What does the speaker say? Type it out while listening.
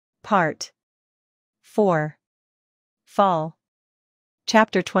Part 4. Fall.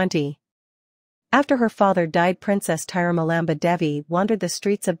 Chapter 20. After her father died, Princess Tirumalamba Devi wandered the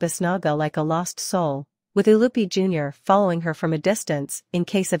streets of Bisnaga like a lost soul, with Ulupi Jr. following her from a distance in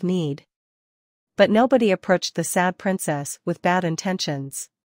case of need. But nobody approached the sad princess with bad intentions.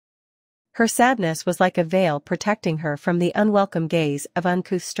 Her sadness was like a veil protecting her from the unwelcome gaze of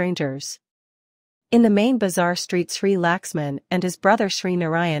uncouth strangers. In the main bazaar street, Sri Laxman and his brother Sri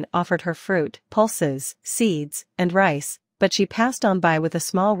Narayan offered her fruit, pulses, seeds, and rice, but she passed on by with a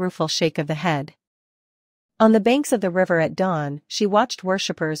small rueful shake of the head. On the banks of the river at dawn, she watched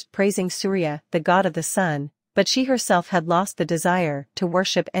worshippers praising Surya, the god of the sun, but she herself had lost the desire to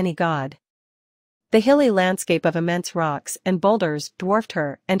worship any god. The hilly landscape of immense rocks and boulders dwarfed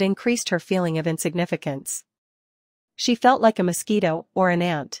her and increased her feeling of insignificance. She felt like a mosquito or an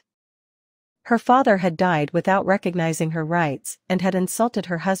ant. Her father had died without recognizing her rights and had insulted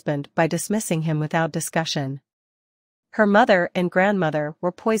her husband by dismissing him without discussion. Her mother and grandmother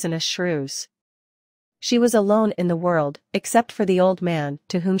were poisonous shrews. She was alone in the world, except for the old man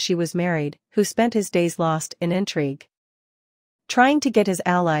to whom she was married, who spent his days lost in intrigue, trying to get his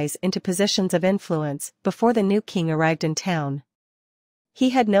allies into positions of influence before the new king arrived in town. He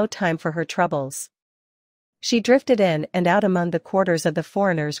had no time for her troubles. She drifted in and out among the quarters of the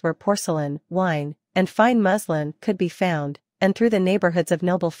foreigners where porcelain, wine, and fine muslin could be found, and through the neighborhoods of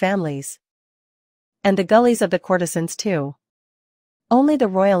noble families. And the gullies of the courtesans too. Only the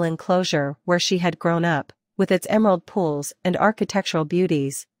royal enclosure where she had grown up, with its emerald pools and architectural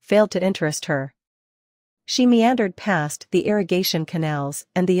beauties, failed to interest her. She meandered past the irrigation canals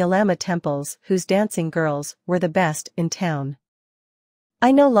and the Yalama temples whose dancing girls were the best in town.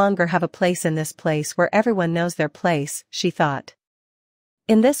 I no longer have a place in this place where everyone knows their place, she thought.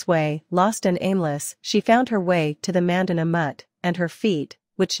 In this way, lost and aimless, she found her way to the Mandana Mutt, and her feet,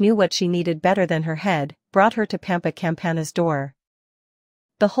 which knew what she needed better than her head, brought her to Pampa Campana's door.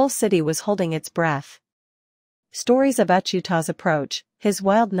 The whole city was holding its breath. Stories of Achyuta's approach, his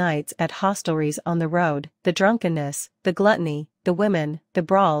wild nights at hostelries on the road, the drunkenness, the gluttony, the women, the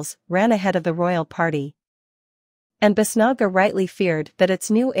brawls, ran ahead of the royal party. And Bisnaga rightly feared that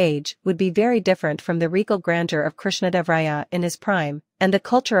its new age would be very different from the regal grandeur of Krishnadevaya in his prime, and the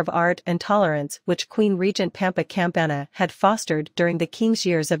culture of art and tolerance which Queen Regent Pampa Campana had fostered during the king's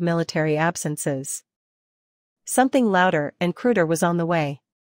years of military absences. Something louder and cruder was on the way.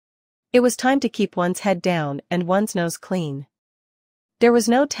 It was time to keep one's head down and one's nose clean. There was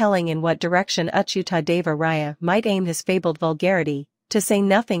no telling in what direction Achyuta Deva Raya might aim his fabled vulgarity, to say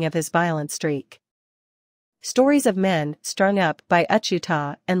nothing of his violent streak. Stories of men strung up by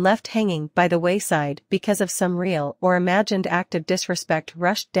Achyuta and left hanging by the wayside because of some real or imagined act of disrespect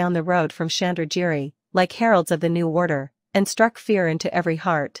rushed down the road from Chandragiri, like heralds of the new order, and struck fear into every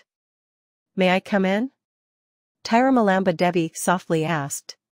heart. "May I come in?" Tirumalamba Devi softly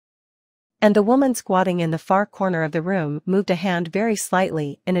asked. And the woman squatting in the far corner of the room moved a hand very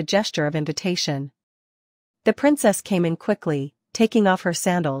slightly in a gesture of invitation. The princess came in quickly, taking off her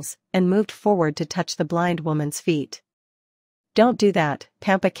sandals, and moved forward to touch the blind woman's feet. "Don't do that,"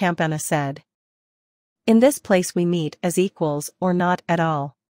 Pampa Campana said. "In this place we meet as equals or not at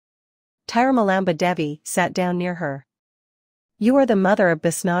all." Tirumalamba Devi sat down near her. "You are the mother of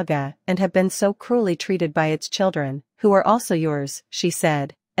Bisnaga and have been so cruelly treated by its children, who are also yours," she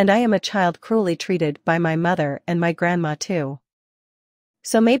said, "and I am a child cruelly treated by my mother and my grandma too.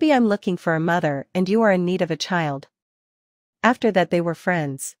 So maybe I'm looking for a mother and you are in need of a child." After that they were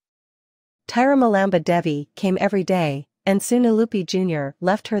friends. Tirumalamba Devi came every day, and soon Ulupi Jr.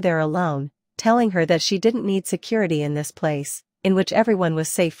 left her there alone, telling her that she didn't need security in this place, in which everyone was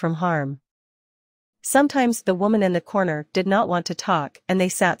safe from harm. Sometimes the woman in the corner did not want to talk and they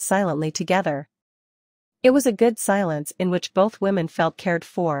sat silently together. It was a good silence in which both women felt cared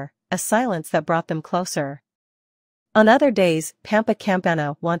for, a silence that brought them closer. On other days, Pampa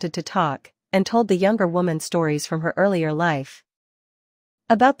Campana wanted to talk, and told the younger woman stories from her earlier life.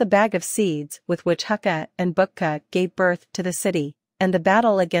 About the bag of seeds with which Hukka and Bukka gave birth to the city, and the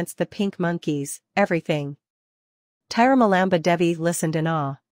battle against the pink monkeys, everything. Tirumalamba Devi listened in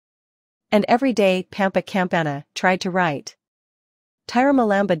awe. And every day Pampa Campana tried to write.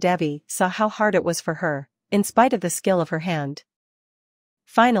 Tirumalamba Devi saw how hard it was for her, in spite of the skill of her hand.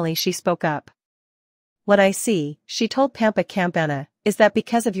 Finally she spoke up. "What I see," she told Pampa Campana, "is that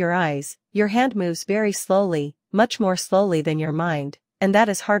because of your eyes, your hand moves very slowly, much more slowly than your mind, and that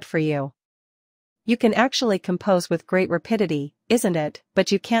is hard for you. You can actually compose with great rapidity, isn't it,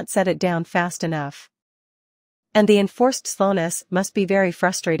 but you can't set it down fast enough. And the enforced slowness must be very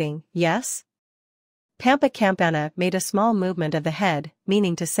frustrating, yes?" Pampa Campana made a small movement of the head,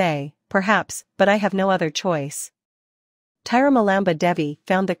 meaning to say, perhaps, but I have no other choice. Tirumalamba Devi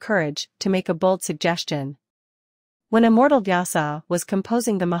found the courage to make a bold suggestion. When immortal Vyasa was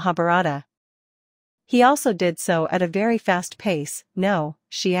composing the Mahabharata, he also did so at a very fast pace. No,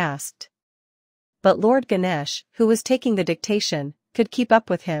 she asked. But Lord Ganesh, who was taking the dictation, could keep up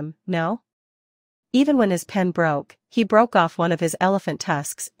with him, no? Even when his pen broke, he broke off one of his elephant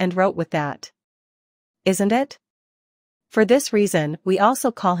tusks and wrote with that. Isn't it? For this reason we also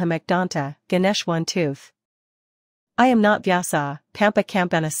call him Ekdanta, Ganesh One Tooth. I am not Vyasa, Pampa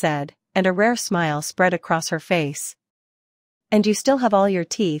Campana said, and a rare smile spread across her face. And you still have all your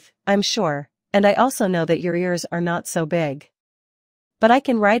teeth, I'm sure, and I also know that your ears are not so big. But I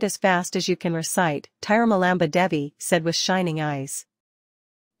can write as fast as you can recite, Tirumalamba Devi said with shining eyes.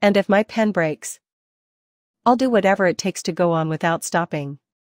 And if my pen breaks, I'll do whatever it takes to go on without stopping.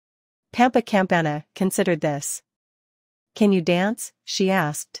 Pampa Campana considered this. Can you dance? She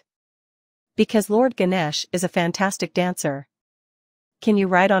asked. Because Lord Ganesh is a fantastic dancer. Can you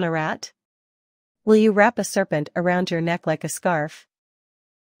ride on a rat? Will you wrap a serpent around your neck like a scarf?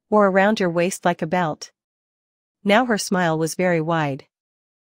 Or around your waist like a belt? Now her smile was very wide.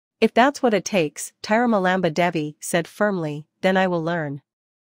 If that's what it takes, Tirumalamba Devi said firmly, then I will learn.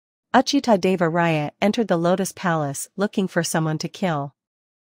 Achyuta Deva Raya entered the Lotus Palace looking for someone to kill.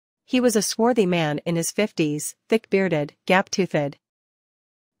 He was a swarthy man in his 50s, thick-bearded, gap-toothed,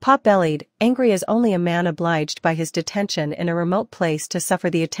 pot-bellied, angry as only a man obliged by his detention in a remote place to suffer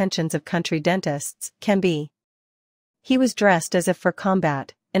the attentions of country dentists can be. He was dressed as if for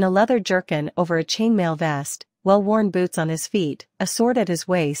combat, in a leather jerkin over a chainmail vest, well-worn boots on his feet, a sword at his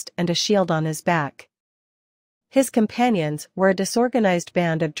waist and a shield on his back. His companions were a disorganized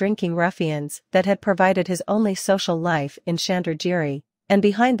band of drinking ruffians that had provided his only social life in Chandragiri, and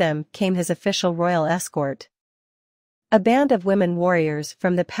behind them came his official royal escort. A band of women warriors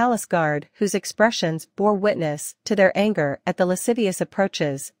from the palace guard whose expressions bore witness to their anger at the lascivious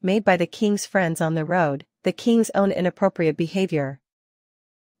approaches made by the king's friends on the road, the king's own inappropriate behavior,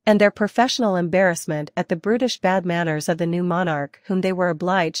 and their professional embarrassment at the brutish bad manners of the new monarch whom they were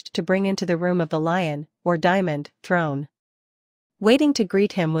obliged to bring into the room of the lion, or diamond, throne. Waiting to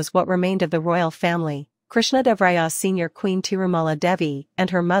greet him was what remained of the royal family, Krishnadevaraya's senior queen Tirumala Devi and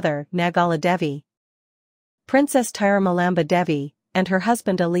her mother Nagala Devi, Princess Tirumalamba Devi, and her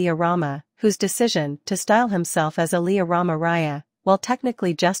husband Aliya Rama, whose decision to style himself as Aliya Rama Raya, while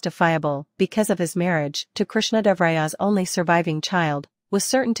technically justifiable because of his marriage to Krishnadevaraya's only surviving child, was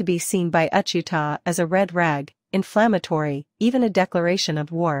certain to be seen by Achyuta as a red rag, inflammatory, even a declaration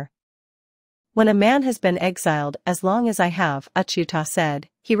of war. When a man has been exiled as long as I have, Achyuta said,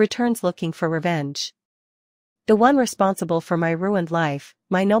 he returns looking for revenge. The one responsible for my ruined life,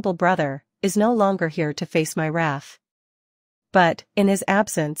 my noble brother, is no longer here to face my wrath. But, in his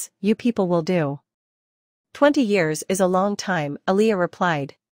absence, you people will do. 20 years is a long time, Aliya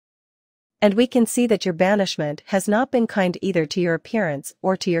replied. And we can see that your banishment has not been kind either to your appearance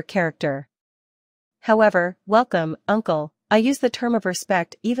or to your character. However, welcome, uncle, I use the term of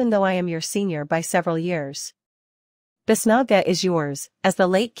respect even though I am your senior by several years. Bisnaga is yours, as the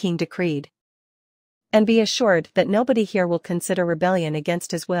late king decreed. And be assured that nobody here will consider rebellion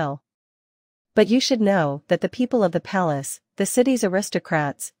against his will. But you should know that the people of the palace, the city's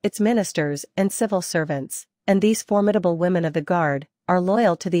aristocrats, its ministers and civil servants, and these formidable women of the guard, are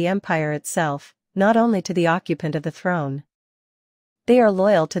loyal to the empire itself, not only to the occupant of the throne. They are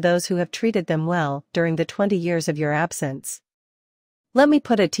loyal to those who have treated them well during the 20 years of your absence. Let me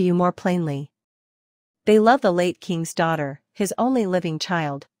put it to you more plainly. They love the late king's daughter, his only living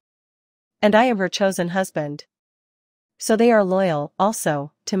child. And I am her chosen husband. So they are loyal,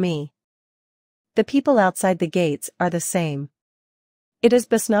 also, to me. The people outside the gates are the same. It is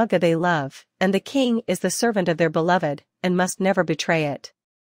Bisnaga they love, and the king is the servant of their beloved, and must never betray it.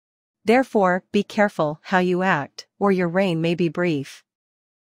 Therefore, be careful how you act, or your reign may be brief.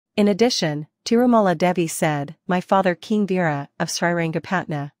 In addition, Tirumala Devi said, my father King Veera, of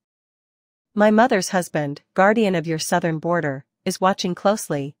Srirangapatna, my mother's husband, guardian of your southern border, is watching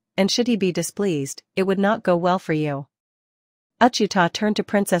closely, and should he be displeased, it would not go well for you. Achyuta turned to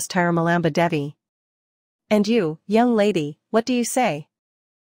Princess Tirumalamba Devi. And you, young lady, what do you say?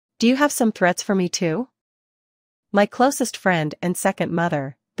 Do you have some threats for me too? My closest friend and second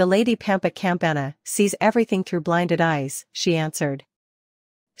mother, the Lady Pampa Campana, sees everything through blinded eyes, she answered.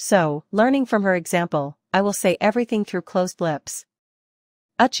 So, learning from her example, I will say everything through closed lips.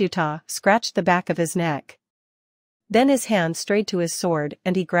 Achyuta scratched the back of his neck. Then his hand strayed to his sword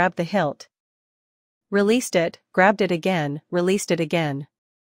and he grabbed the hilt. Released it, grabbed it again, released it again.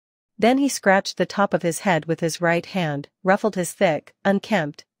 Then he scratched the top of his head with his right hand, ruffled his thick,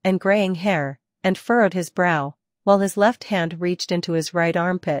 unkempt, and graying hair, and furrowed his brow, while his left hand reached into his right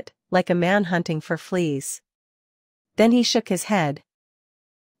armpit, like a man hunting for fleas. Then he shook his head,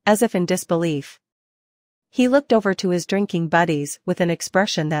 as if in disbelief. He looked over to his drinking buddies with an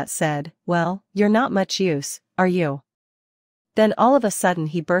expression that said, "Well, you're not much use, are you?" Then all of a sudden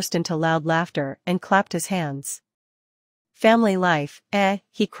he burst into loud laughter and clapped his hands. "Family life, eh?"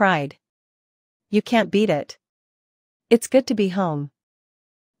 he cried. "You can't beat it. It's good to be home.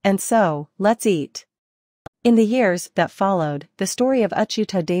 And so, let's eat." In the years that followed, the story of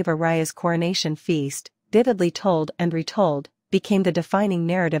Achyuta Deva Raya's coronation feast, vividly told and retold, became the defining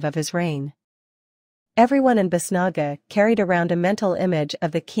narrative of his reign. Everyone in Bisnaga carried around a mental image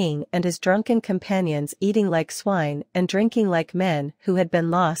of the king and his drunken companions eating like swine and drinking like men who had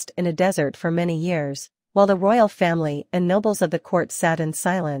been lost in a desert for many years, while the royal family and nobles of the court sat in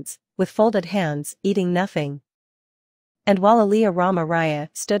silence, with folded hands, eating nothing. And while Aliya Rama Raya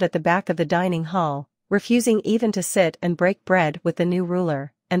stood at the back of the dining hall, refusing even to sit and break bread with the new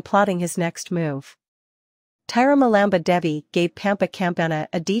ruler, and plotting his next move. Tirumalamba Devi gave Pampa Campana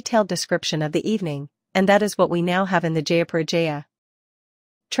a detailed description of the evening, and that is what we now have in the Jayaparajaya.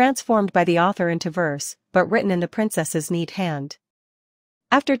 Transformed by the author into verse, but written in the princess's neat hand.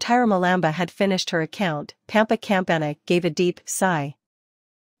 After Tirumalamba had finished her account, Pampa Campana gave a deep sigh.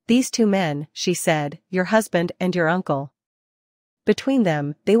 "These two men," she said, "your husband and your uncle. Between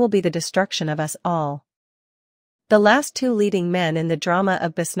them, they will be the destruction of us all." The last two leading men in the drama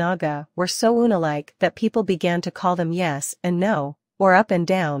of Bisnaga were so unalike that people began to call them yes and no, or up and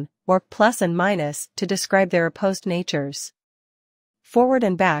down, or plus and minus to describe their opposed natures. Forward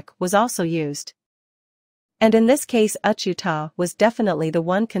and back was also used. And in this case Achyuta was definitely the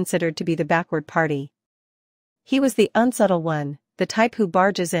one considered to be the backward party. He was the unsubtle one, the type who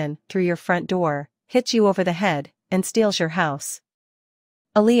barges in through your front door, hits you over the head, and steals your house.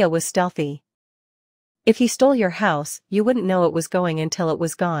 Aliya was stealthy. If he stole your house, you wouldn't know it was going until it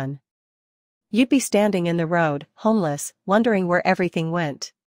was gone. You'd be standing in the road, homeless, wondering where everything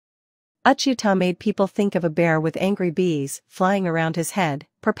went. Achyuta made people think of a bear with angry bees flying around his head,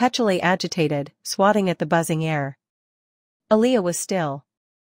 perpetually agitated, swatting at the buzzing air. Aliya was still.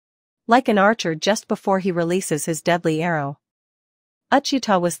 Like an archer just before he releases his deadly arrow.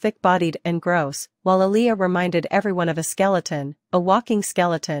 Achyuta was thick-bodied and gross, while Aliya reminded everyone of a skeleton, a walking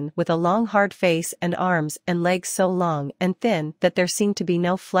skeleton with a long hard face and arms and legs so long and thin that there seemed to be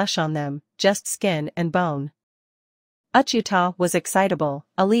no flesh on them, just skin and bone. Achyuta was excitable,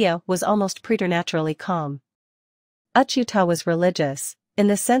 Aliya was almost preternaturally calm. Achyuta was religious, in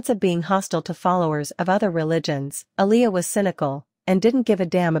the sense of being hostile to followers of other religions. Aliya was cynical, and didn't give a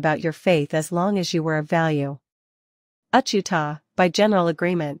damn about your faith as long as you were of value. Achyuta, by general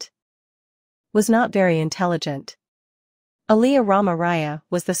agreement, was not very intelligent. Aliya Rama Raya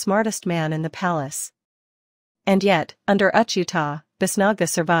was the smartest man in the palace. And yet, under Achyuta, Bisnaga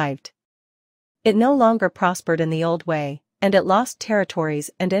survived. It no longer prospered in the old way, and it lost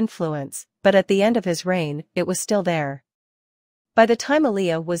territories and influence, but at the end of his reign, it was still there. By the time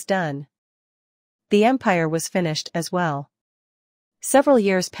Aliya was done, the empire was finished as well. Several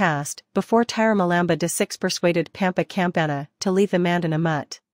years passed before Tirumalamba De6 persuaded Pampa Campana to leave the Mandana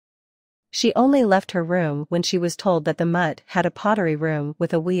Mutt. She only left her room when she was told that the mutt had a pottery room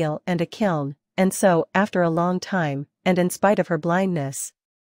with a wheel and a kiln, and so, after a long time, and in spite of her blindness,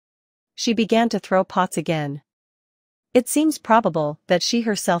 she began to throw pots again. It seems probable that she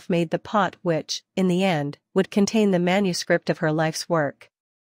herself made the pot which, in the end, would contain the manuscript of her life's work.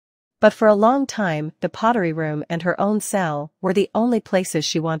 But for a long time, the pottery room and her own cell were the only places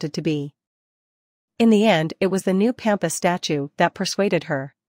she wanted to be. In the end, it was the new Pampa statue that persuaded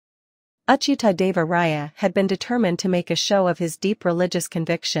her. Achyuta Deva Raya had been determined to make a show of his deep religious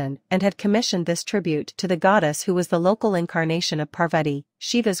conviction and had commissioned this tribute to the goddess who was the local incarnation of Parvati,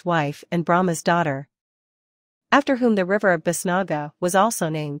 Shiva's wife and Brahma's daughter, after whom the river of Bisnaga was also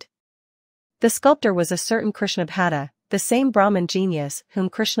named. The sculptor was a certain Krishnabhata, the same Brahmin genius whom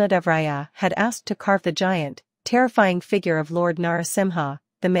Krishnadevraya had asked to carve the giant, terrifying figure of Lord Narasimha,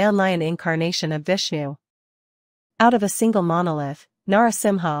 the man-lion incarnation of Vishnu. Out of a single monolith,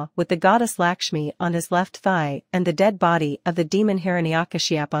 Narasimha with the goddess Lakshmi on his left thigh and the dead body of the demon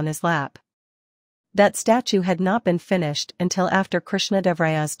Hiranyakashipu on his lap. That statue had not been finished until after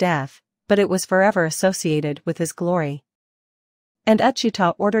Krishnadevraya's death, but it was forever associated with his glory. And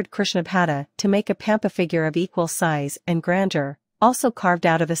Achyuta ordered Krishnabhata to make a Pampa figure of equal size and grandeur, also carved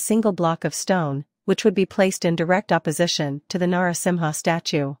out of a single block of stone, which would be placed in direct opposition to the Narasimha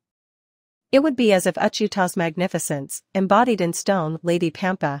statue. It would be as if Achyuta's magnificence, embodied in stone, Lady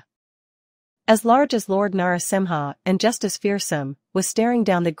Pampa, as large as Lord Narasimha and just as fearsome, was staring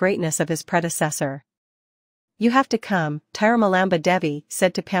down the greatness of his predecessor. "You have to come," Tirumalamba Devi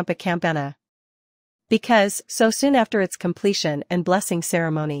said to Pampa Campana. "Because, so soon after its completion and blessing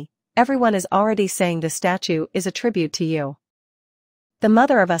ceremony, everyone is already saying the statue is a tribute to you, the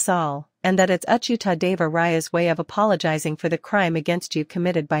mother of us all, and that it's Achyuta Deva Raya's way of apologizing for the crime against you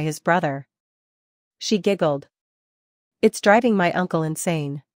committed by his brother." She giggled. "It's driving my uncle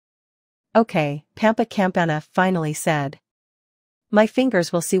insane." "Okay," Pampa Campana finally said. "My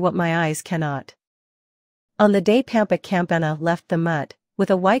fingers will see what my eyes cannot." On the day Pampa Campana left the mutt, with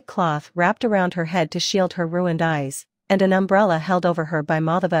a white cloth wrapped around her head to shield her ruined eyes, and an umbrella held over her by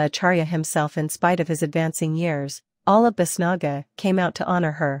Madhava Acharya himself in spite of his advancing years, all of Bisnaga came out to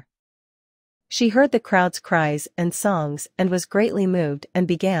honor her. She heard the crowd's cries and songs and was greatly moved and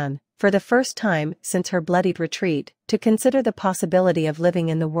began, for the first time since her bloodied retreat, to consider the possibility of living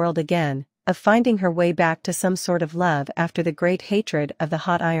in the world again, of finding her way back to some sort of love after the great hatred of the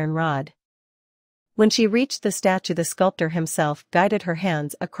hot iron rod. When she reached the statue, the sculptor himself guided her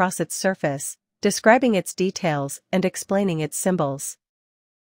hands across its surface, describing its details and explaining its symbols.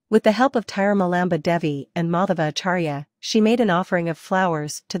 With the help of Tirumalamba Devi and Madhava Acharya, she made an offering of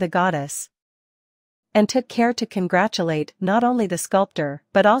flowers to the goddess, and took care to congratulate not only the sculptor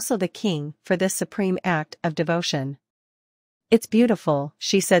but also the king for this supreme act of devotion. "It's beautiful,"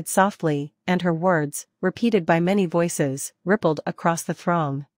 she said softly, and her words, repeated by many voices, rippled across the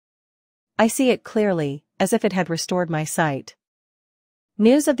throng. "I see it clearly, as if it had restored my sight."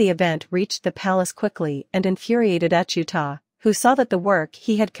 News of the event reached the palace quickly and infuriated Achyuta, who saw that the work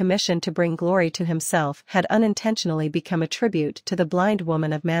he had commissioned to bring glory to himself had unintentionally become a tribute to the blind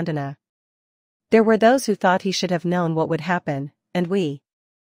woman of Mandana. There were those who thought he should have known what would happen, and we,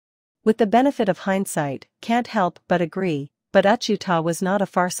 with the benefit of hindsight, can't help but agree, but Achyuta was not a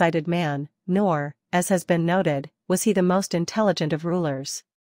far-sighted man, nor, as has been noted, was he the most intelligent of rulers.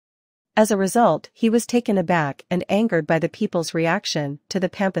 As a result, he was taken aback and angered by the people's reaction to the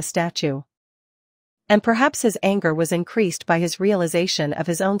Pampa statue. And perhaps his anger was increased by his realization of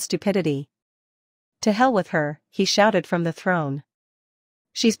his own stupidity. "To hell with her," he shouted from the throne.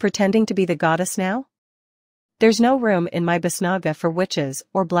 "She's pretending to be the goddess now? There's no room in my Bisnaga for witches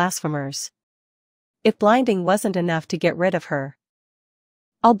or blasphemers. If blinding wasn't enough to get rid of her,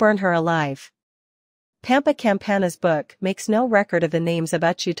 I'll burn her alive." Pampa Campana's book makes no record of the names of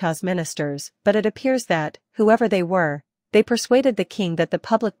Achyuta's ministers, but it appears that, whoever they were, they persuaded the king that the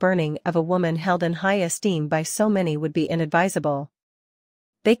public burning of a woman held in high esteem by so many would be inadvisable.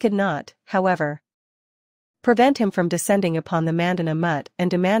 They could not, however, prevent him from descending upon the Mandana mutt and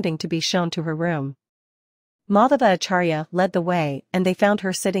demanding to be shown to her room. Madhava Acharya led the way, and they found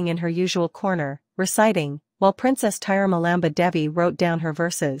her sitting in her usual corner, reciting, while Princess Tirumalamba Devi wrote down her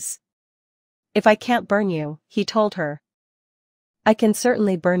verses. "If I can't burn you," he told her, "I can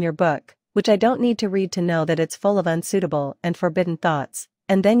certainly burn your book, which I don't need to read to know that it's full of unsuitable and forbidden thoughts,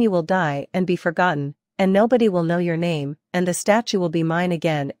 and then you will die and be forgotten, and nobody will know your name, and the statue will be mine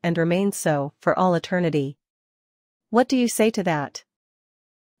again and remain so for all eternity. What do you say to that?"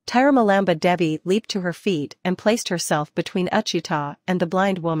 Tirumalamba Devi leaped to her feet and placed herself between Achyuta and the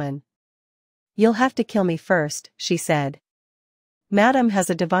blind woman. "You'll have to kill me first," she said. "Madam has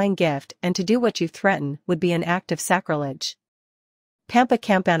a divine gift, and to do what you threaten would be an act of sacrilege." Pampa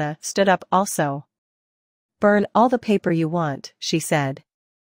Campana stood up also. "Burn all the paper you want," she said.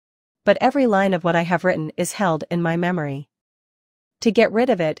 "But every line of what I have written is held in my memory. To get rid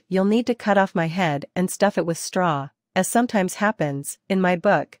of it, you'll need to cut off my head and stuff it with straw, as sometimes happens, in my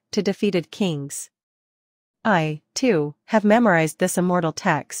book, to defeated kings." "I, too, have memorized this immortal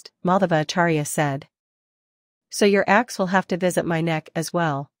text," Madhava Acharya said. "So your axe will have to visit my neck as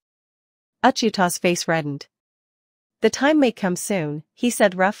well." Achyuta's face reddened. "The time may come soon," he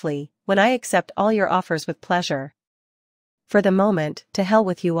said roughly, "when I accept all your offers with pleasure. For the moment, to hell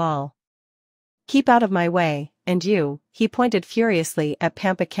with you all. Keep out of my way, and you," he pointed furiously at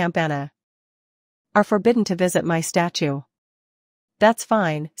Pampa Campana, "are forbidden to visit my statue." "That's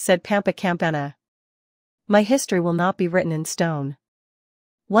fine," said Pampa Campana. "My history will not be written in stone."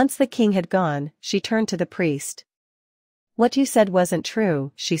 Once the king had gone, she turned to the priest. "What you said wasn't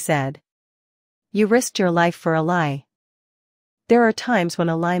true," she said. "You risked your life for a lie." "There are times when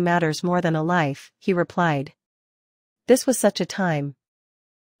a lie matters more than a life," he replied. This was such a time.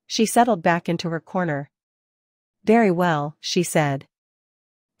 She settled back into her corner. "Very well," she said.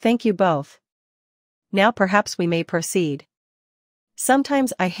 "Thank you both. Now perhaps we may proceed."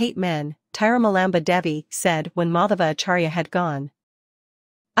 "Sometimes I hate men," Tirumalamba Devi said when Madhava Acharya had gone.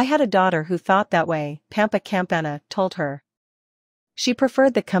 "I had a daughter who thought that way," Pampa Campana told her. She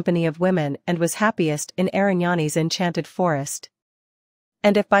preferred the company of women and was happiest in Arignani's enchanted forest.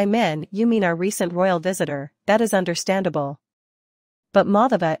 And if by men you mean our recent royal visitor, that is understandable. But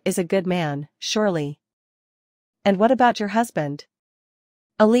Madhava is a good man, surely. And what about your husband?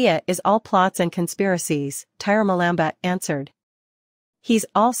 Aliya is all plots and conspiracies, Tirumalamba answered. He's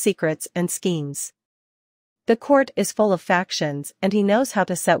all secrets and schemes. The court is full of factions and he knows how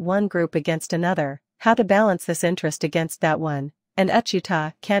to set one group against another, how to balance this interest against that one, and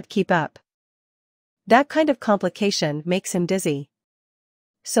Achyuta can't keep up. That kind of complication makes him dizzy.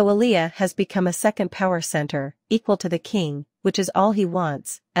 So Aliya has become a second power center, equal to the king, which is all he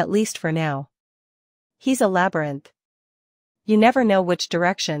wants, at least for now. He's a labyrinth. You never know which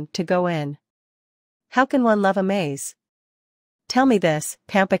direction to go in. How can one love a maze? Tell me this,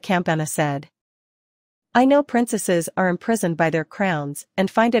 Pampa Campana said. I know princesses are imprisoned by their crowns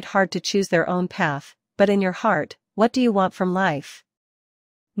and find it hard to choose their own path, but in your heart, what do you want from life?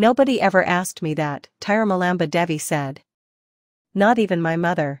 Nobody ever asked me that, Tirumalamba Devi said. Not even my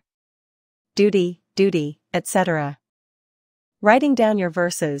mother. Duty, etc. Writing down your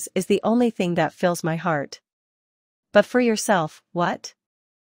verses is the only thing that fills my heart. But for yourself, what?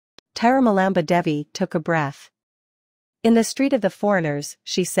 Tirumalamba Devi took a breath. In the street of the foreigners,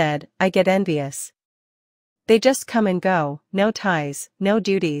 she said, I get envious. They just come and go, no ties, no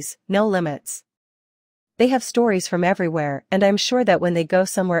duties, no limits. They have stories from everywhere and I'm sure that when they go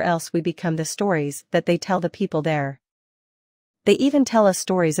somewhere else we become the stories that they tell the people there. They even tell us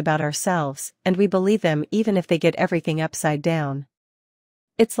stories about ourselves, and we believe them even if they get everything upside down.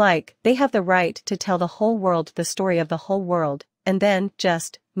 It's like, they have the right to tell the whole world the story of the whole world, and then,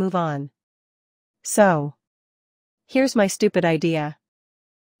 just, move on. So. Here's my stupid idea.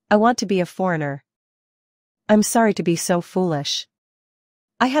 I want to be a foreigner. I'm sorry to be so foolish.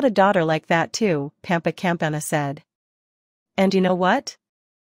 I had a daughter like that too, Pampa Campana said. And you know what?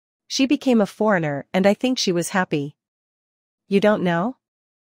 She became a foreigner and I think she was happy. You don't know?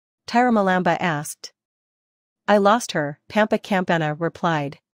 Tirumalamba asked. I lost her, Pampa Campana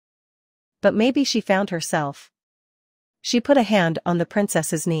replied. But maybe she found herself. She put a hand on the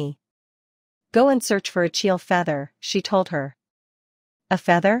princess's knee. Go and search for a cheel feather, she told her. A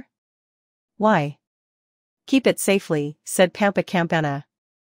feather? Why? Keep it safely, said Pampa Campana.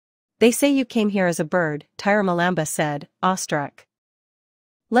 They say you came here as a bird, Tirumalamba said, awestruck.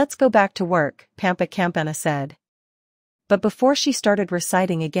 Let's go back to work, Pampa Campana said. But before she started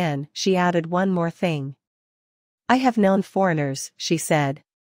reciting again, she added one more thing. I have known foreigners, she said.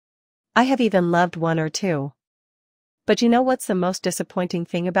 I have even loved one or two. But you know what's the most disappointing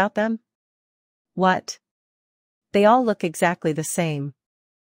thing about them? What? They all look exactly the same.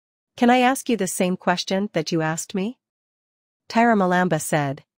 Can I ask you the same question that you asked me? Tirumalamba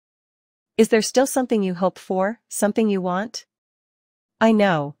said. Is there still something you hope for, something you want? I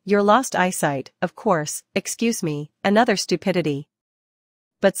know, your lost eyesight, of course, excuse me, another stupidity.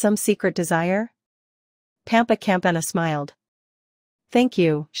 But some secret desire? Pampa Campana smiled. Thank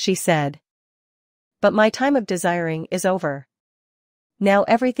you, she said. But my time of desiring is over. Now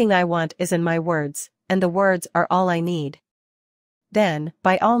everything I want is in my words, and the words are all I need. Then,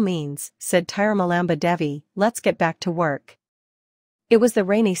 by all means, said Tirumalamba Devi, let's get back to work. It was the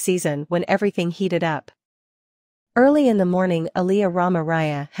rainy season when everything heated up. Early in the morning Aliya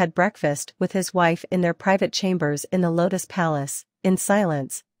Ramaraya had breakfast with his wife in their private chambers in the Lotus Palace, in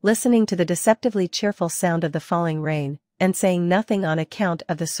silence, listening to the deceptively cheerful sound of the falling rain, and saying nothing on account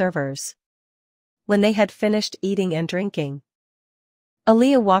of the servers. When they had finished eating and drinking,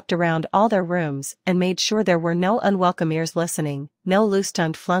 Aliya walked around all their rooms and made sure there were no unwelcome ears listening, no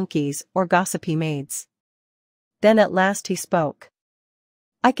loose-tongued flunkies or gossipy maids. Then at last he spoke.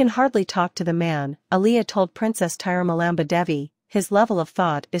 I can hardly talk to the man, Aliya told Princess Tirumalamba Devi, his level of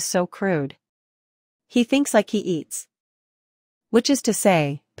thought is so crude. He thinks like he eats. Which is to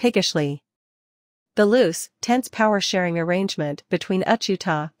say, piggishly. The loose, tense power-sharing arrangement between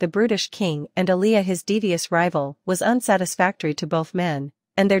Achyuta, the brutish king, and Aliya his devious rival, was unsatisfactory to both men,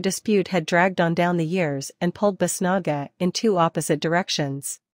 and their dispute had dragged on down the years and pulled Bisnaga in two opposite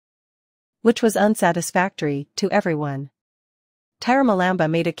directions. Which was unsatisfactory to everyone. Tirumalamba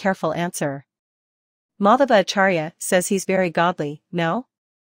made a careful answer. Madhava Acharya says he's very godly, no?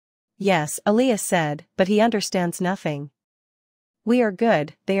 Yes, Aliya said, but he understands nothing. We are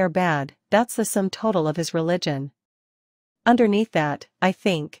good, they are bad, that's the sum total of his religion. Underneath that, I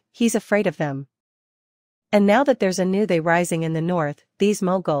think, he's afraid of them. And now that there's a new they rising in the north, these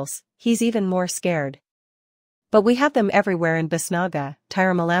Moguls, he's even more scared. But we have them everywhere in Bisnaga,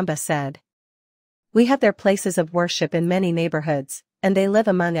 Tirumalamba said. We have their places of worship in many neighborhoods, and they live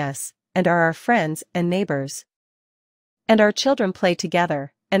among us, and are our friends and neighbors. And our children play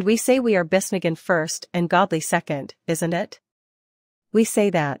together, and we say we are Bisnagan first and godly second, isn't it? We say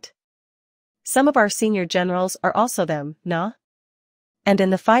that. Some of our senior generals are also them, nah? And in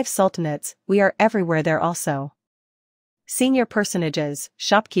the 5 sultanates, we are everywhere there also. Senior personages,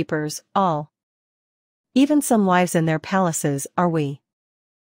 shopkeepers, all. Even some wives in their palaces, are we?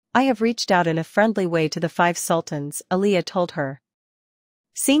 I have reached out in a friendly way to the 5 sultans, Aliyah told her.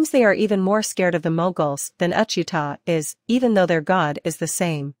 Seems they are even more scared of the Mughals than Achyuta is, even though their god is the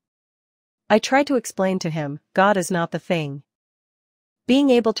same. I try to explain to him, God is not the thing. Being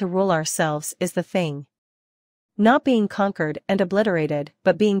able to rule ourselves is the thing. Not being conquered and obliterated,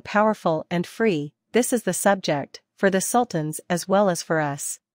 but being powerful and free, this is the subject, for the sultans as well as for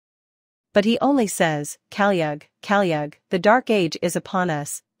us. But he only says, Kalyug, Kalyug, the dark age is upon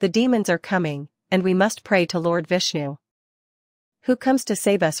us, the demons are coming, and we must pray to Lord Vishnu, who comes to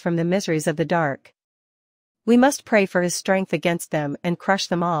save us from the miseries of the dark. We must pray for his strength against them and crush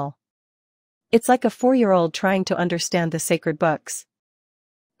them all. It's like a 4-year-old trying to understand the sacred books.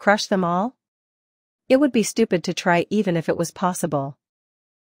 Crush them all? It would be stupid to try even if it was possible.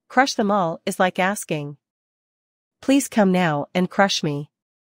 Crush them all is like asking, please come now and crush me.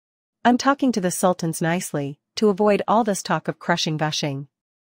 I'm talking to the sultans nicely, to avoid all this talk of crushing Vashing.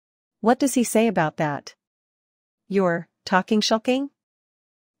 What does he say about that? You're talking shulking?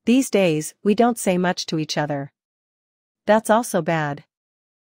 These days, we don't say much to each other. That's also bad.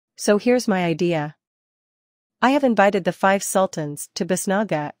 So here's my idea. I have invited the 5 sultans to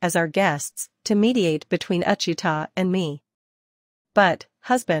Bisnaga as our guests, to mediate between Achyuta and me. But,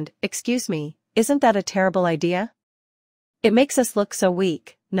 husband, excuse me, isn't that a terrible idea? It makes us look so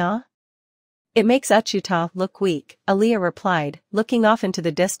weak, nah? It makes Achyuta look weak, Aliyah replied, looking off into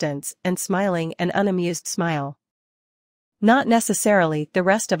the distance and smiling an unamused smile. Not necessarily the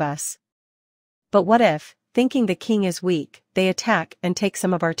rest of us. But what if, thinking the king is weak, they attack and take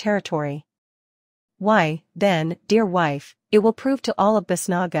some of our territory? Why, then, dear wife, it will prove to all of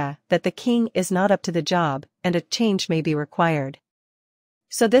Bisnaga that the king is not up to the job, and a change may be required.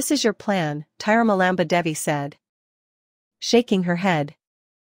 So this is your plan, Tirumalamba Devi said, shaking her head.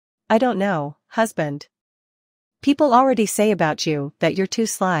 I don't know, husband. People already say about you that you're too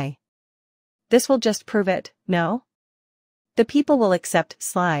sly. This will just prove it, no? The people will accept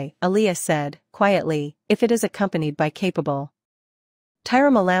sly, Aliyah said, quietly, if it is accompanied by capable.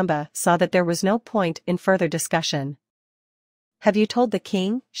 Tirumalamba saw that there was no point in further discussion. Have you told the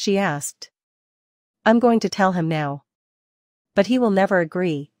king? She asked. I'm going to tell him now. But he will never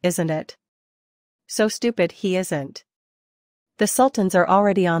agree, isn't it? So stupid he isn't. The sultans are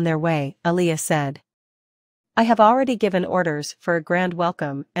already on their way, Aliyah said. I have already given orders for a grand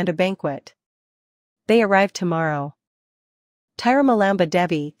welcome and a banquet. They arrive tomorrow. Tirumalamba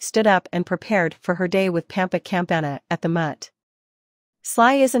Devi stood up and prepared for her day with Pampa Campana at the mutt.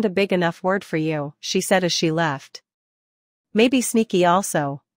 Sly isn't a big enough word for you, she said as she left. Maybe sneaky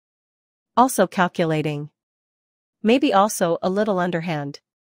also. Also calculating. Maybe also a little underhand.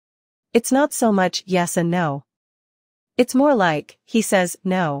 It's not so much yes and no. It's more like, he says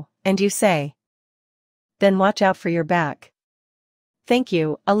no, and you say. Then watch out for your back. Thank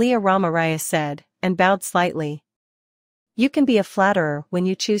you, Aliyah Ramaraya said, and bowed slightly. You can be a flatterer when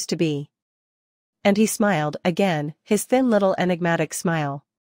you choose to be. And he smiled again, his thin little enigmatic smile.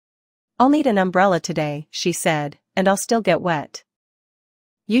 I'll need an umbrella today, she said, and I'll still get wet.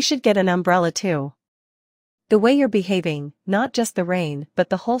 You should get an umbrella too. The way you're behaving, not just the rain but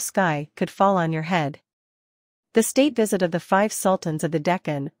the whole sky could fall on your head. The state visit of the 5 sultans of the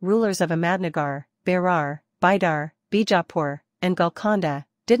Deccan, rulers of Ahmadnagar, Berar, Bidar, Bijapur, and Golconda,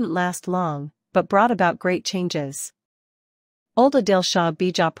 didn't last long, but brought about great changes. Old Adil Shah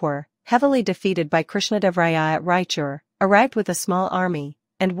Bijapur, heavily defeated by Krishnadev Raya at Raichur, arrived with a small army,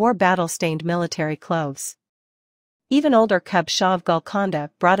 and wore battle-stained military clothes. Even older Qutb Shah of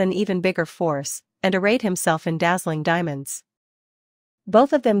Golconda brought an even bigger force, and arrayed himself in dazzling diamonds.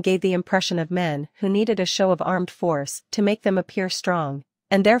 Both of them gave the impression of men who needed a show of armed force to make them appear strong,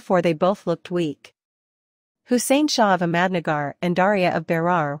 and therefore they both looked weak. Hussein Shah of Ahmadnagar and Daria of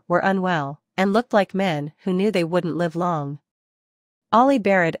Berar were unwell, and looked like men who knew they wouldn't live long. Ali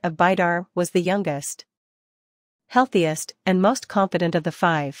Barid of Bidar was the youngest, healthiest, and most confident of the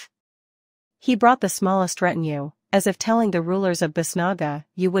 5. He brought the smallest retinue, as if telling the rulers of Bisnaga,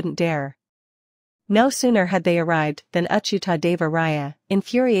 you wouldn't dare. No sooner had they arrived than Achyuta Deva Raya,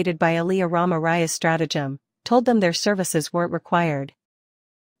 infuriated by Aliyah Rama Raya's stratagem, told them their services weren't required.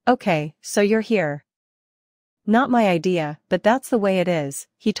 Okay, so you're here. Not my idea, but that's the way it is,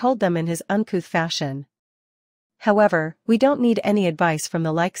 he told them in his uncouth fashion. However, we don't need any advice from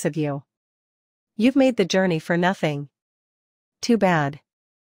the likes of you. You've made the journey for nothing. Too bad.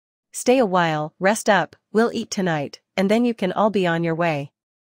 Stay a while, rest up, we'll eat tonight, and then you can all be on your way.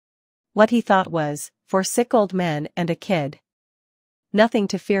 What he thought was, for sick old men and a kid. Nothing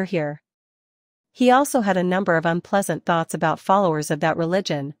to fear here. He also had a number of unpleasant thoughts about followers of that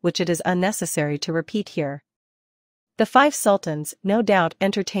religion which it is unnecessary to repeat here. The 5 sultans, no doubt,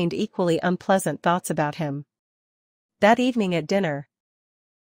 entertained equally unpleasant thoughts about him. That evening at dinner,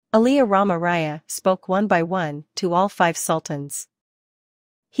 Aliya Rama Raya spoke one by one to all 5 sultans.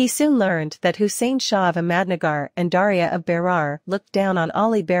 He soon learned that Hussein Shah of Ahmadnagar and Daria of Berar looked down on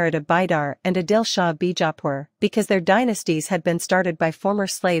Ali Barid of Bidar and Adil Shah of Bijapur because their dynasties had been started by former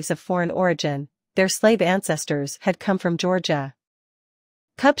slaves of foreign origin. Their slave ancestors had come from Georgia.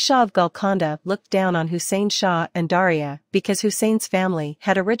 Qutb Shah of Golconda looked down on Hussein Shah and Daria because Hussein's family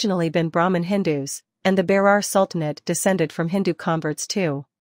had originally been Brahmin Hindus, and the Berar Sultanate descended from Hindu converts too.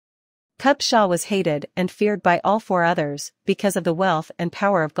 Qutb Shah was hated and feared by all 4 others because of the wealth and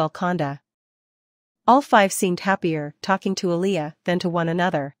power of Golconda. All 5 seemed happier talking to Aliya than to one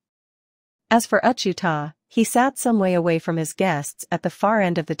another. As for Achyuta, he sat some way away from his guests at the far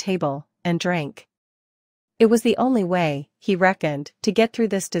end of the table, and drank. It was the only way, he reckoned, to get through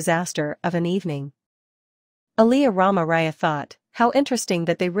this disaster of an evening. Aliya Rama Raya thought, how interesting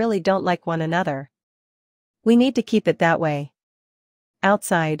that they really don't like one another. We need to keep it that way.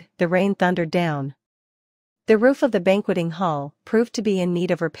 Outside, the rain thundered down. The roof of the banqueting hall proved to be in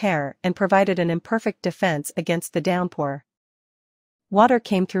need of repair and provided an imperfect defense against the downpour. Water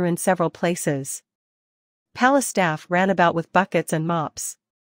came through in several places. Palace staff ran about with buckets and mops.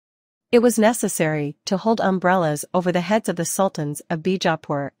 It was necessary to hold umbrellas over the heads of the sultans of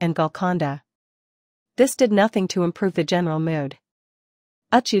Bijapur and Golconda. This did nothing to improve the general mood.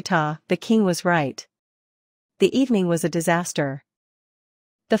 Achyuta, the king, was right. The evening was a disaster.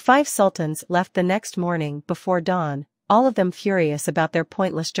 The 5 sultans left the next morning before dawn, all of them furious about their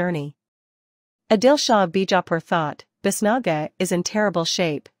pointless journey. Adil Shah of Bijapur thought, Bisnaga is in terrible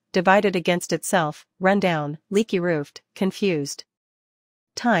shape, divided against itself, run down, leaky-roofed, confused.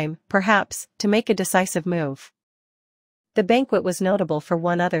 Time, perhaps, to make a decisive move. The banquet was notable for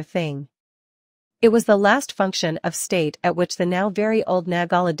one other thing. It was the last function of state at which the now very old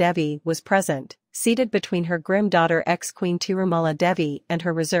Nagala Devi was present, seated between her grim daughter ex-queen Tirumala Devi and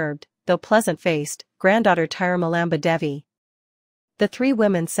her reserved, though pleasant-faced, granddaughter Tirumalamba Devi. The 3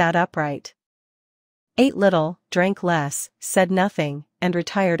 women sat upright. Ate little, drank less, said nothing, and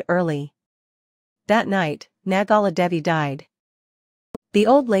retired early. That night, Nagala Devi died. The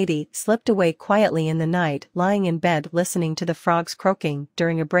old lady slipped away quietly in the night, lying in bed listening to the frogs croaking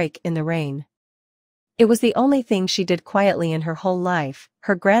during a break in the rain. It was the only thing she did quietly in her whole life,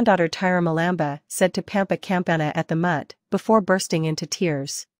 her granddaughter Tirumalamba said to Pampa Campana at the mutt, before bursting into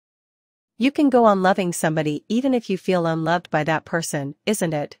tears. You can go on loving somebody even if you feel unloved by that person,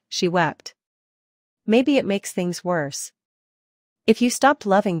 isn't it? She wept. Maybe it makes things worse. If you stopped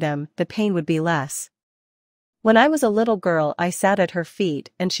loving them, the pain would be less. When I was a little girl, I sat at her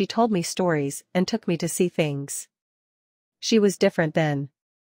feet and she told me stories and took me to see things. She was different then.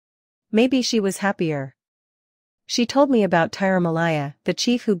 Maybe she was happier. She told me about Tirumalaya, the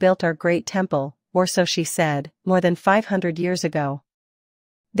chief who built our great temple, or so she said, more than 500 years ago.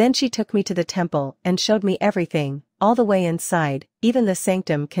 Then she took me to the temple and showed me everything, all the way inside, even the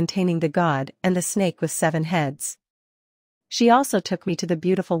sanctum containing the god and the snake with 7 heads. She also took me to the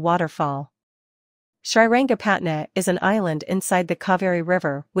beautiful waterfall. Srirangapatna is an island inside the Kaveri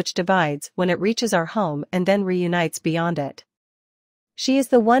River which divides when it reaches our home and then reunites beyond it. She is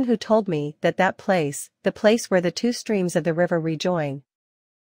the one who told me that that place, the place where the 2 streams of the river rejoin,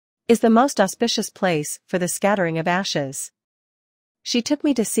 is the most auspicious place for the scattering of ashes. She took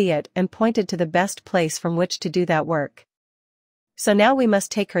me to see it and pointed to the best place from which to do that work. So now we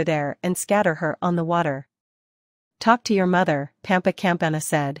must take her there and scatter her on the water. Talk to your mother, Pampa Campana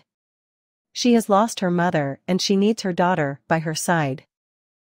said. She has lost her mother and she needs her daughter by her side.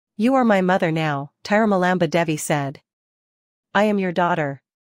 You are my mother now, Tirumalamba Devi said. I am your daughter.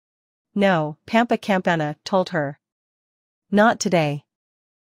 No, Pampa Campana told her. Not today.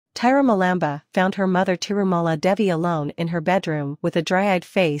 Tirumalamba found her mother Tirumala Devi alone in her bedroom with a dry-eyed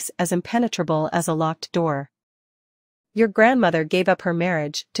face as impenetrable as a locked door. Your grandmother gave up her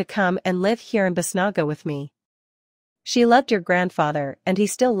marriage to come and live here in Bisnaga with me. She loved your grandfather and he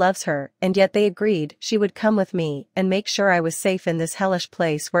still loves her, and yet they agreed she would come with me and make sure I was safe in this hellish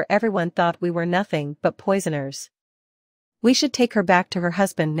place where everyone thought we were nothing but poisoners. We should take her back to her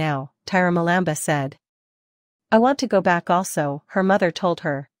husband now, Tirumalamba said. I want to go back also, her mother told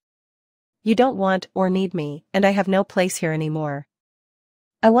her. You don't want or need me, and I have no place here anymore.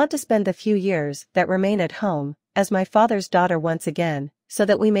 I want to spend the few years that remain at home, as my father's daughter once again, so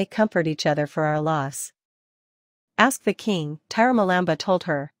that we may comfort each other for our loss. Ask the king, Tirumolamba told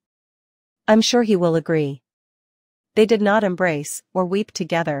her. I'm sure he will agree. They did not embrace, or weep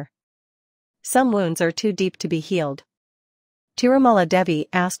together. Some wounds are too deep to be healed. Tirumala Devi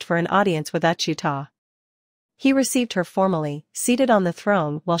asked for an audience with Achyuta. He received her formally, seated on the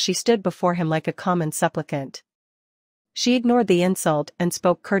throne while she stood before him like a common supplicant. She ignored the insult and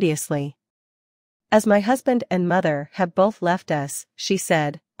spoke courteously. As my husband and mother have both left us, she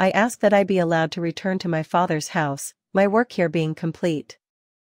said, I ask that I be allowed to return to my father's house, my work here being complete.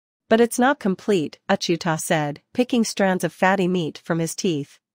 But it's not complete, Achyuta said, picking strands of fatty meat from his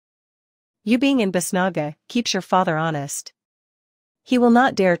teeth. You being in Bisnaga keeps your father honest. He will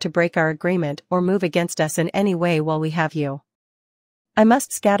not dare to break our agreement or move against us in any way while we have you. I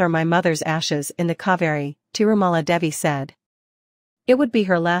must scatter my mother's ashes in the Kaveri, Tirumala Devi said. It would be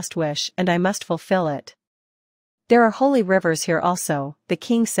her last wish and I must fulfill it. There are holy rivers here also, the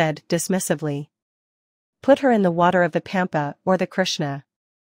king said dismissively. Put her in the water of the Pampa or the Krishna.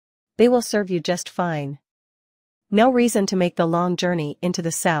 They will serve you just fine. No reason to make the long journey into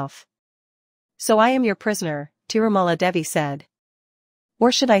the south. So I am your prisoner, Tirumala Devi said.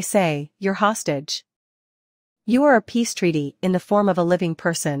 Or should I say, your hostage? You are a peace treaty in the form of a living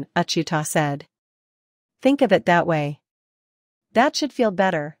person, Achyuta said. Think of it that way. That should feel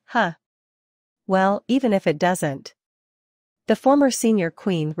better, huh? Well, even if it doesn't. The former senior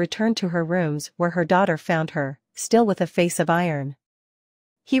queen returned to her rooms where her daughter found her, still with a face of iron.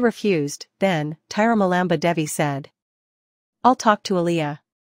 He refused, then, Tirumolamba Devi said. I'll talk to Aliya.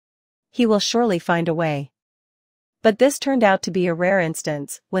 He will surely find a way. But this turned out to be a rare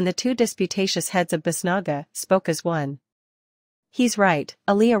instance when the two disputatious heads of Bisnaga spoke as one. He's right,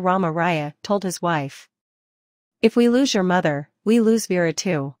 Aliya Rama Raya told his wife. If we lose your mother, we lose Veera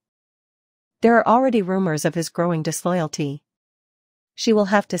too. There are already rumors of his growing disloyalty. She will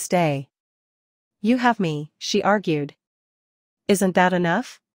have to stay. You have me, she argued. Isn't that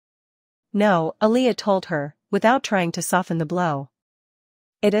enough? No, Aliya told her, without trying to soften the blow.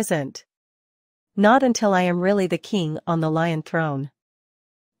 It isn't. Not until I am really the king on the lion throne.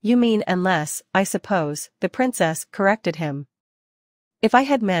 You mean unless, I suppose, the princess corrected him. If I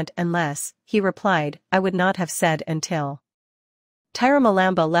had meant unless, he replied, I would not have said until.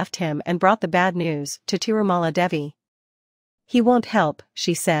 Tirumolamba left him and brought the bad news to Tirumala Devi. He won't help,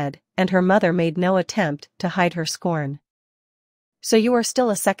 she said, and her mother made no attempt to hide her scorn. So you are still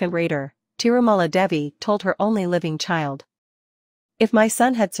a second-rater, Tirumala Devi told her only living child. If my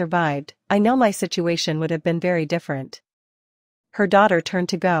son had survived, I know my situation would have been very different. Her daughter turned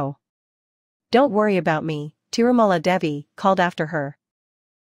to go. Don't worry about me, Tirumala Devi called after her.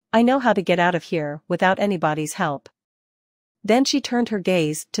 I know how to get out of here without anybody's help. Then she turned her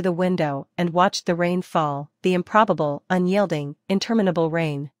gaze to the window and watched the rain fall, the improbable, unyielding, interminable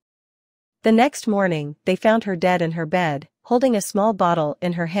rain. The next morning, they found her dead in her bed, holding a small bottle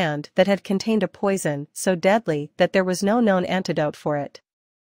in her hand that had contained a poison so deadly that there was no known antidote for it.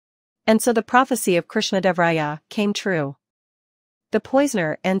 And so the prophecy of Krishnadevaraya came true. The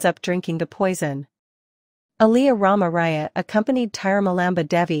poisoner ends up drinking the poison. Aliya Rama Raya accompanied Tirumolamba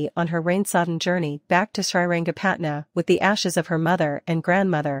Devi on her rain-sodden journey back to Srirangapatna with the ashes of her mother and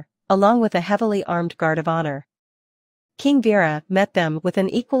grandmother, along with a heavily armed guard of honor. King Veera met them with an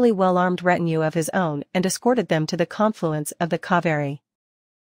equally well-armed retinue of his own and escorted them to the confluence of the Kaveri.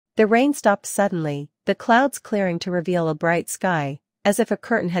 The rain stopped suddenly, the clouds clearing to reveal a bright sky, as if a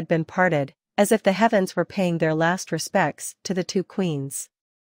curtain had been parted, as if the heavens were paying their last respects to the two queens.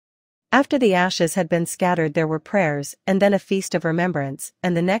 After the ashes had been scattered there were prayers and then a feast of remembrance,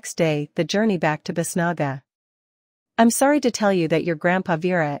 and the next day the journey back to Bisnaga. I'm sorry to tell you that your grandpa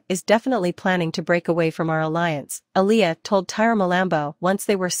Veera is definitely planning to break away from our alliance, Aliya told Tirumolamba once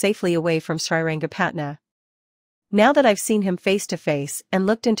they were safely away from Srirangapatna. Now that I've seen him face to face and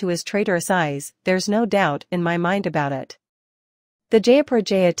looked into his traitorous eyes, there's no doubt in my mind about it. The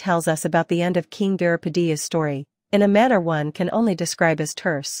Jayaparajaya tells us about the end of King Veerapadiya's story, in a manner one can only describe as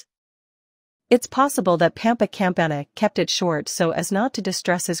terse. It's possible that Pampa Campana kept it short so as not to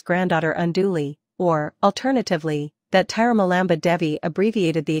distress his granddaughter unduly, or, alternatively, that Tirumolamba Devi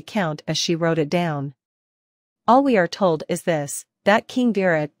abbreviated the account as she wrote it down. All we are told is this, that King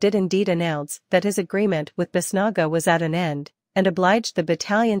Veera did indeed announce that his agreement with Bisnaga was at an end, and obliged the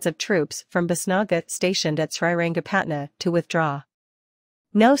battalions of troops from Bisnaga stationed at Srirangapatna to withdraw.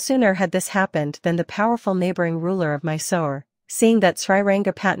 No sooner had this happened than the powerful neighboring ruler of Mysore, seeing that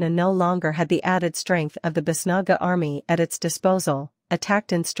Srirangapatna no longer had the added strength of the Bisnaga army at its disposal,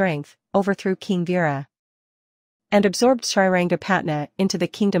 attacked in strength, overthrew King Veera. and absorbed Srirangapatna into the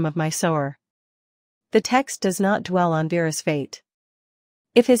kingdom of Mysore. The text does not dwell on Veera's fate.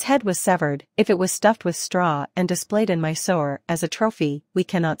 If his head was severed, if it was stuffed with straw and displayed in Mysore as a trophy, we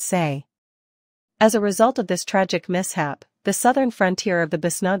cannot say. As a result of this tragic mishap, the southern frontier of the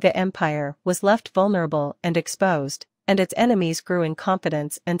Bisnaga Empire was left vulnerable and exposed, and its enemies grew in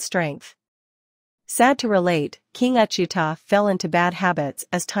confidence and strength. Sad to relate, King Achyuta fell into bad habits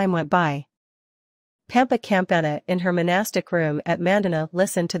as time went by. Pampa Kampana in her monastic room at Mandana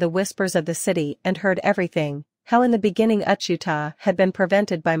listened to the whispers of the city and heard everything, how in the beginning Achyuta had been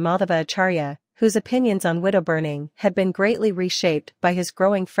prevented by Madhava Acharya, whose opinions on widow burning had been greatly reshaped by his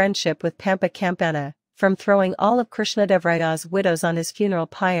growing friendship with Pampa Kampana, from throwing all of Krishnadevaraya's widows on his funeral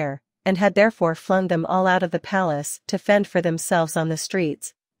pyre, and had therefore flung them all out of the palace to fend for themselves on the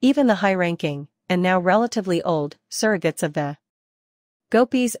streets, even the high-ranking, and now relatively old, surrogates of the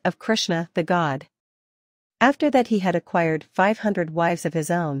gopis of Krishna the god. After that he had acquired 500 wives of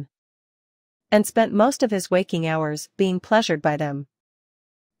his own, and spent most of his waking hours being pleasured by them.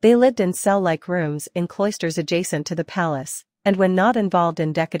 They lived in cell-like rooms in cloisters adjacent to the palace, and when not involved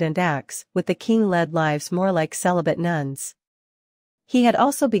in decadent acts, with the king led lives more like celibate nuns. He had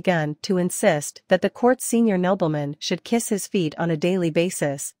also begun to insist that the court's senior noblemen should kiss his feet on a daily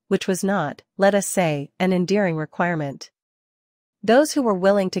basis, which was not, let us say, an endearing requirement. Those who were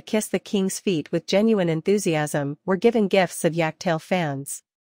willing to kiss the king's feet with genuine enthusiasm were given gifts of yaktail fans.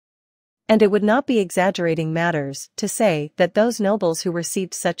 And it would not be exaggerating matters to say that those nobles who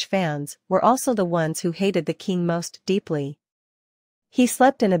received such fans were also the ones who hated the king most deeply. He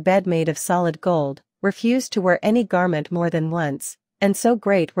slept in a bed made of solid gold, refused to wear any garment more than once, and so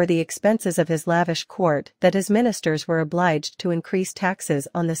great were the expenses of his lavish court that his ministers were obliged to increase taxes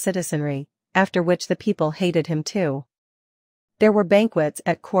on the citizenry, after which the people hated him too. There were banquets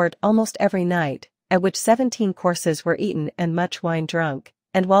at court almost every night, at which 17 courses were eaten and much wine drunk,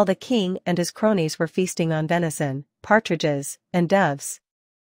 and while the king and his cronies were feasting on venison, partridges, and doves,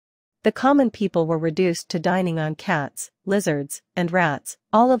 the common people were reduced to dining on cats, lizards, and rats,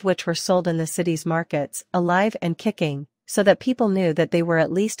 all of which were sold in the city's markets, alive and kicking, so that people knew that they were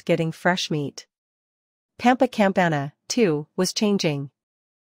at least getting fresh meat. Pampa Kampana, too, was changing.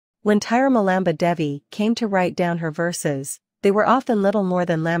 When Tirumalamba Devi came to write down her verses, they were often little more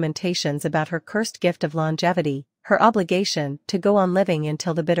than lamentations about her cursed gift of longevity, her obligation to go on living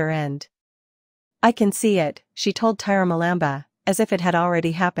until the bitter end. I can see it, she told Tirumalamba, as if it had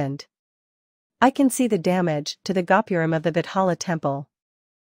already happened. I can see the damage to the Gopuram of the Vithala temple,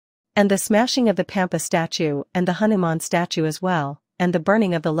 and the smashing of the Pampa statue and the Hanuman statue as well, and the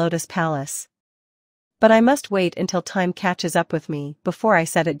burning of the Lotus Palace. But I must wait until time catches up with me before I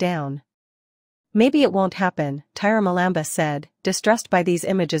set it down. Maybe it won't happen, Tirumalamba said, distressed by these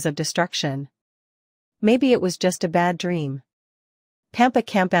images of destruction. Maybe it was just a bad dream. Pampa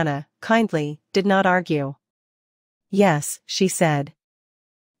Kampana, kindly, did not argue. Yes, she said.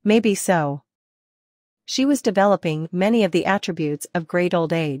 Maybe so. She was developing many of the attributes of great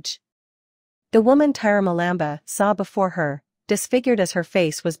old age. The woman Tirumalamba saw before her, disfigured as her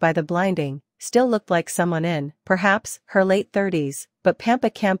face was by the blinding, still looked like someone in, perhaps, her late 30s, but Pampa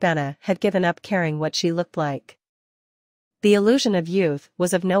Kampana had given up caring what she looked like. The illusion of youth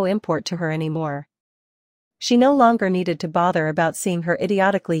was of no import to her anymore. She no longer needed to bother about seeing her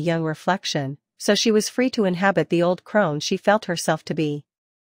idiotically young reflection, so she was free to inhabit the old crone she felt herself to be.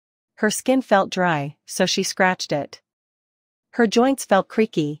 Her skin felt dry, so she scratched it. Her joints felt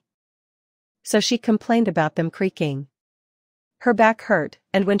creaky, so she complained about them creaking. Her back hurt,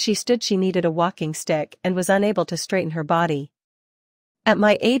 and when she stood she needed a walking stick and was unable to straighten her body. At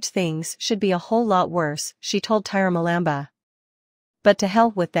my age things should be a whole lot worse, she told Tirumalamba. But to hell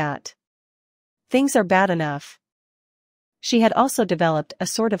with that. Things are bad enough. She had also developed a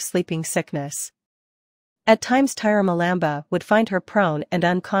sort of sleeping sickness. At times Tirumalamba would find her prone and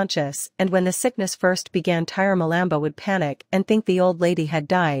unconscious, and when the sickness first began Tirumalamba would panic and think the old lady had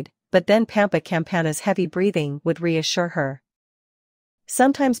died, but then Pampa Kampana's heavy breathing would reassure her.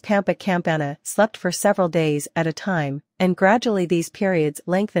 Sometimes Pampa Kampana slept for several days at a time, and gradually these periods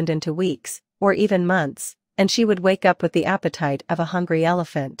lengthened into weeks, or even months, and she would wake up with the appetite of a hungry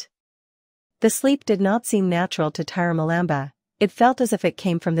elephant. The sleep did not seem natural to Tirumalamba, it felt as if it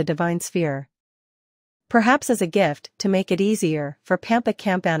came from the divine sphere. Perhaps as a gift to make it easier for Pampa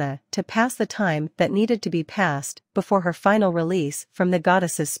Kampana to pass the time that needed to be passed before her final release from the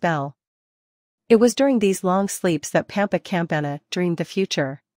goddess's spell. It was during these long sleeps that Pampa Kampana dreamed the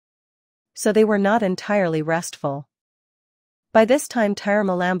future. So they were not entirely restful. By this time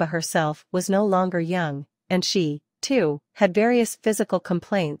Tirumalamba herself was no longer young, and she, too, had various physical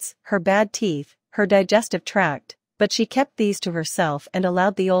complaints, her bad teeth, her digestive tract, But she kept these to herself and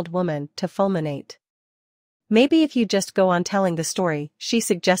allowed the old woman to fulminate. "Maybe if you just go on telling the story," she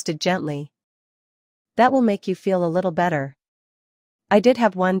suggested gently. "That will make you feel a little better." "I did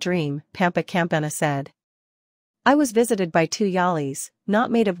have one dream," Pampa Campana said. "I was visited by two yalis, not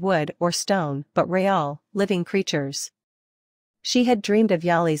made of wood or stone but real, living creatures." She had dreamed of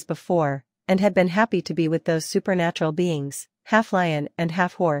yalis before, and had been happy to be with those supernatural beings, half lion and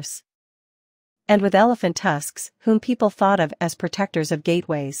half horse. And with elephant tusks, whom people thought of as protectors of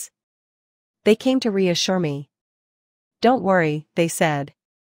gateways. "They came to reassure me." "Don't worry," they said.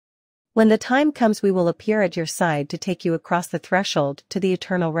 "When the time comes we will appear at your side to take you across the threshold to the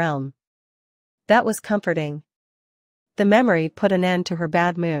eternal realm." That was comforting. The memory put an end to her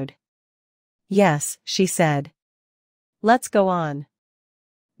bad mood. "Yes," she said. "Let's go on."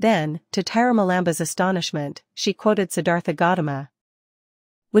 Then, to Tiramalamba's astonishment, she quoted Siddhartha Gautama.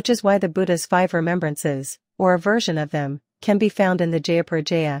 "Which is why the Buddha's 5 remembrances, or a version of them, can be found in the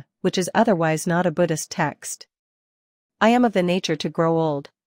Jayaparajaya, which is otherwise not a Buddhist text. I am of the nature to grow old.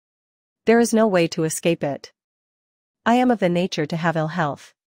 There is no way to escape it. I am of the nature to have ill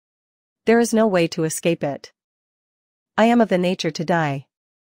health. There is no way to escape it. I am of the nature to die.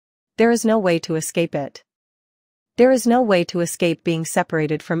 There is no way to escape it. There is no way to escape being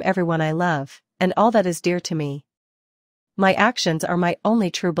separated from everyone I love, and all that is dear to me. My actions are my only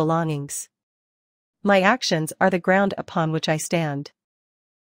true belongings. My actions are the ground upon which I stand."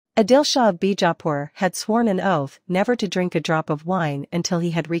 Adil Shah of Bijapur had sworn an oath never to drink a drop of wine until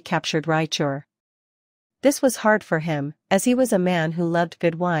he had recaptured Raichur. This was hard for him, as he was a man who loved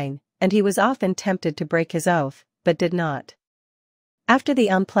good wine, and he was often tempted to break his oath, but did not. After the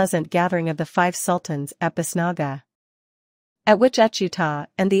unpleasant gathering of the 5 sultans at Bisnaga, at which Achyuta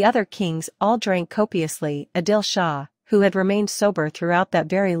and the other kings all drank copiously, Adil Shah, who had remained sober throughout that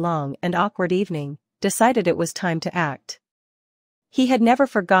very long and awkward evening, decided it was time to act. He had never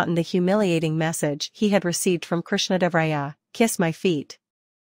forgotten the humiliating message he had received from Krishnadevaraya, "Kiss my feet,"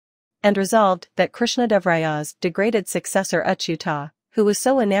 and resolved that Krishnadevaraya's degraded successor Achyuta, who was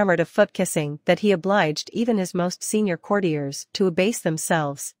so enamored of foot-kissing that he obliged even his most senior courtiers to abase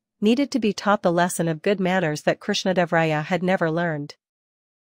themselves, needed to be taught the lesson of good manners that Krishnadevaraya had never learned.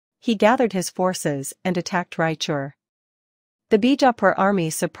 He gathered his forces and attacked Raichur. The Bijapur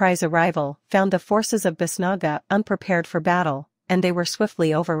army's surprise arrival found the forces of Bisnaga unprepared for battle, and they were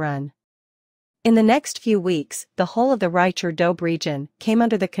swiftly overrun. In the next few weeks, the whole of the Raichur Doab region came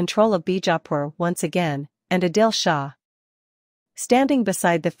under the control of Bijapur once again, and Adil Shah, standing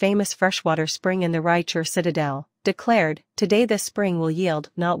beside the famous freshwater spring in the Raichur citadel, declared, "Today this spring will yield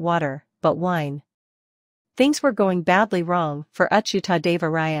not water, but wine." Things were going badly wrong for Achyuta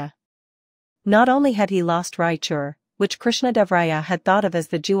Devaraya. Not only had he lost Raichur, which Krishnadevaraya had thought of as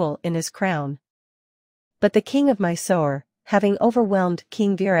the jewel in his crown, but the king of Mysore, having overwhelmed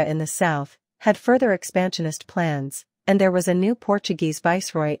King Veera in the south, had further expansionist plans, and there was a new Portuguese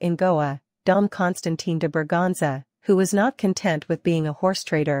viceroy in Goa, Dom Constantine de Braganza, who was not content with being a horse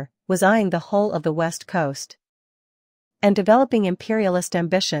trader, was eyeing the whole of the west coast, and developing imperialist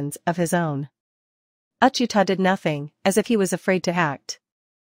ambitions of his own. Achyuta did nothing, as if he was afraid to act.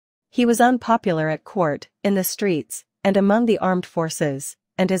 He was unpopular at court, in the streets, and among the armed forces,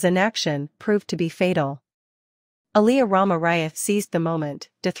 and his inaction proved to be fatal. Aliya Rama Raya seized the moment,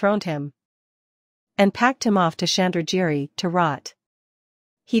 dethroned him, and packed him off to Chandragiri to rot.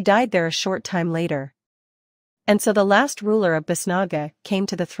 He died there a short time later. And so the last ruler of Bisnaga came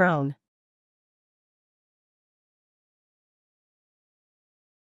to the throne.